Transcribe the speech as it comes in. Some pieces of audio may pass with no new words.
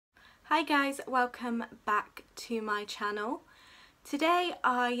Hi guys, welcome back to my channel. Today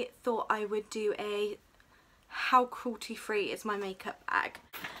I thought I would do a how cruelty free is my makeup bag.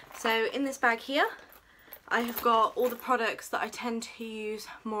 So in this bag here I have got all the products that I tend to use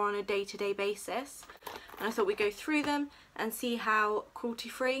more on a day-to-day basis, and I thought we'd go through them and see how cruelty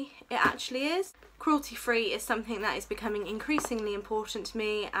free it actually is. Cruelty free is something that is becoming increasingly important to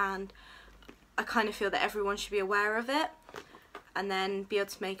me, and I kind of feel that everyone should be aware of it and then be able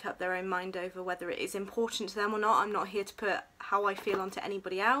to make up their own mind over whether it is important to them or not. I'm not here to put how I feel onto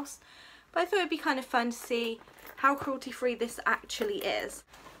anybody else, but I thought it'd be kind of fun to see how cruelty free this actually is.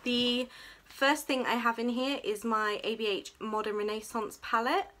 The first thing I have in here is my ABH Modern Renaissance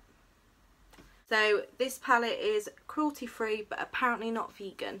palette. So this palette is cruelty free but apparently not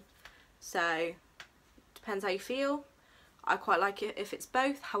vegan, so depends how you feel. I quite like it if it's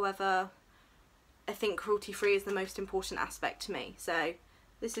both, however I think cruelty free is the most important aspect to me, so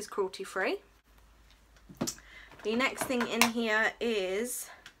this is cruelty free. The next thing in here is,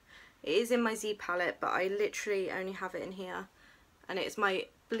 it is in my Z palette but I literally only have it in here, and it's my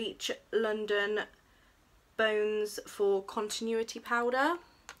Bleach London Bones for Continuity powder,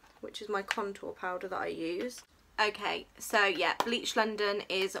 which is my contour powder that I use. Okay, so yeah, Bleach London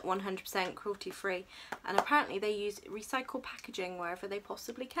is 100% cruelty free, and apparently they use recycled packaging wherever they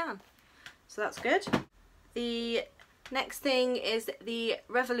possibly can. So that's good. The next thing is the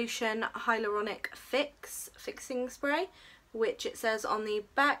Revolution Hyaluronic Fixing Spray, which it says on the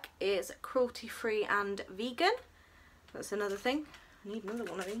back is cruelty free and vegan. That's another thing. I need another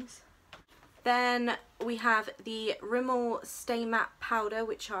one of these. Then we have the Rimmel Stay Matte Powder,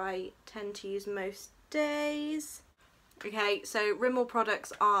 which I tend to use most days. Okay, so Rimmel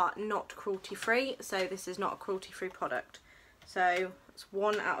products are not cruelty free, so this is not a cruelty free product. So it's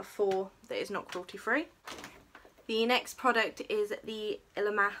 1 out of 4 that is not cruelty free. The next product is the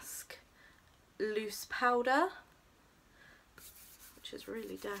Ilamask Loose Powder, which is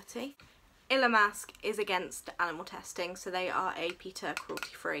really dirty. Ilamask is against animal testing, so they are a PETA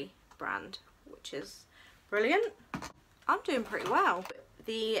cruelty free brand, which is brilliant. I'm doing pretty well.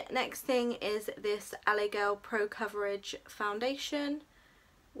 The next thing is this LA Girl Pro Coverage Foundation,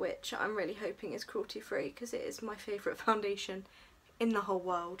 which I'm really hoping is cruelty free because it is my favourite foundation in the whole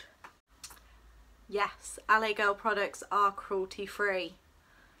world. Yes, LA Girl products are cruelty free.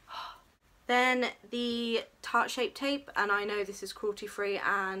 Then the Tarte Shape Tape, and I know this is cruelty free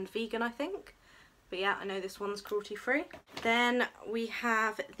and vegan I think, but yeah, I know this one's cruelty free. Then we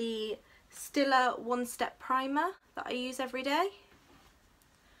have the Stiller One Step Primer that I use every day.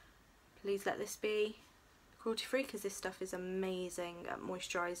 Please let this be cruelty free because this stuff is amazing at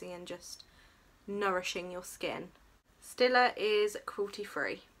moisturising and just nourishing your skin. Stiller is cruelty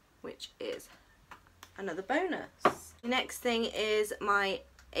free, which is another bonus. The next thing is my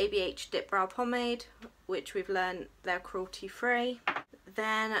ABH Dip Brow Pomade, which we've learned they're cruelty free.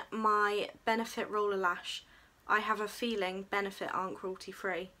 Then my Benefit Roller Lash. I have a feeling Benefit aren't cruelty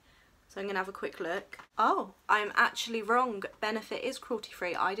free, so I'm going to have a quick look. Oh, I'm actually wrong. Benefit is cruelty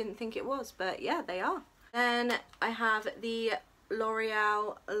free. I didn't think it was, but yeah, they are. Then I have the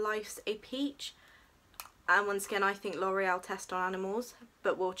L'Oreal Life's a Peach, and once again I think L'Oreal test on animals,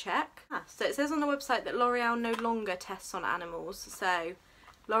 but we'll check. So it says on the website that L'Oreal no longer tests on animals, so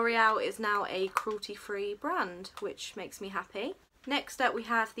L'Oreal is now a cruelty free brand, which makes me happy. Next up we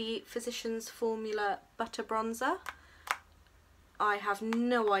have the Physicians Formula Butter Bronzer. I have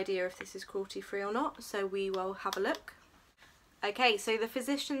no idea if this is cruelty free or not, so we will have a look. Okay, so the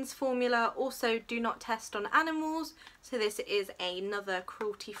Physicians Formula also do not test on animals, so this is another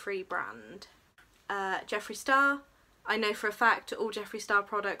cruelty free brand. Jeffree Star. I know for a fact all Jeffree Star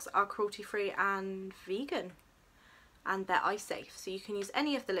products are cruelty free and vegan, and they're eye safe, so you can use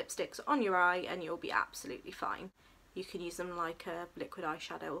any of the lipsticks on your eye and you'll be absolutely fine. You can use them like a liquid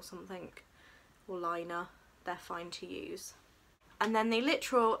eyeshadow or something, or liner. They're fine to use. And then the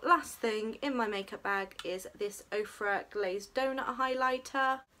literal last thing in my makeup bag is this Ofra Glazed Donut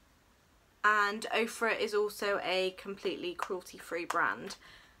Highlighter. And Ofra is also a completely cruelty free brand.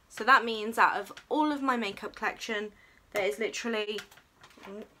 So that means out of all of my makeup collection, there is literally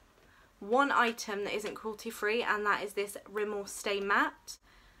one item that isn't cruelty free, and that is this Rimmel Stay Matte.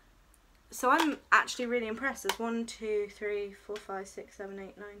 So I'm actually really impressed. There's 1, 2, 3, 4, 5, 6, 7,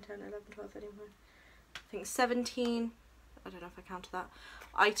 8, 9, 10, 11, 12, 13, 14, I think 17, I don't know if I counted that,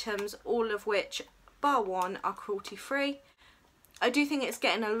 items, all of which, bar one, are cruelty free. I do think it's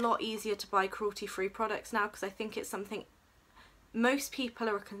getting a lot easier to buy cruelty free products now, because I think it's something most people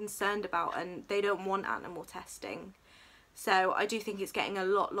are concerned about and they don't want animal testing. So I do think it's getting a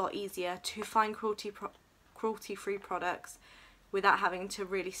lot easier to find cruelty free products without having to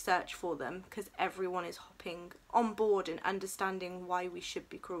really search for them, because everyone is hopping on board and understanding why we should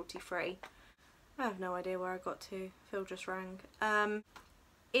be cruelty free. I have no idea where I got to. Phil just rang.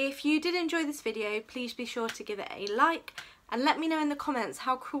 If you did enjoy this video, please be sure to give it a like and let me know in the comments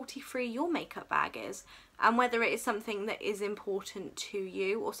how cruelty free your makeup bag is and whether it is something that is important to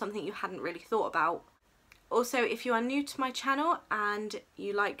you or something you hadn't really thought about. Also, if you are new to my channel and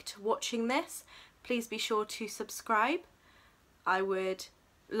you liked watching this, please be sure to subscribe. I would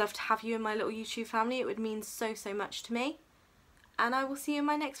love to have you in my little YouTube family. It would mean so much to me. And I will see you in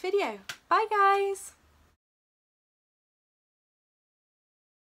my next video. Bye guys!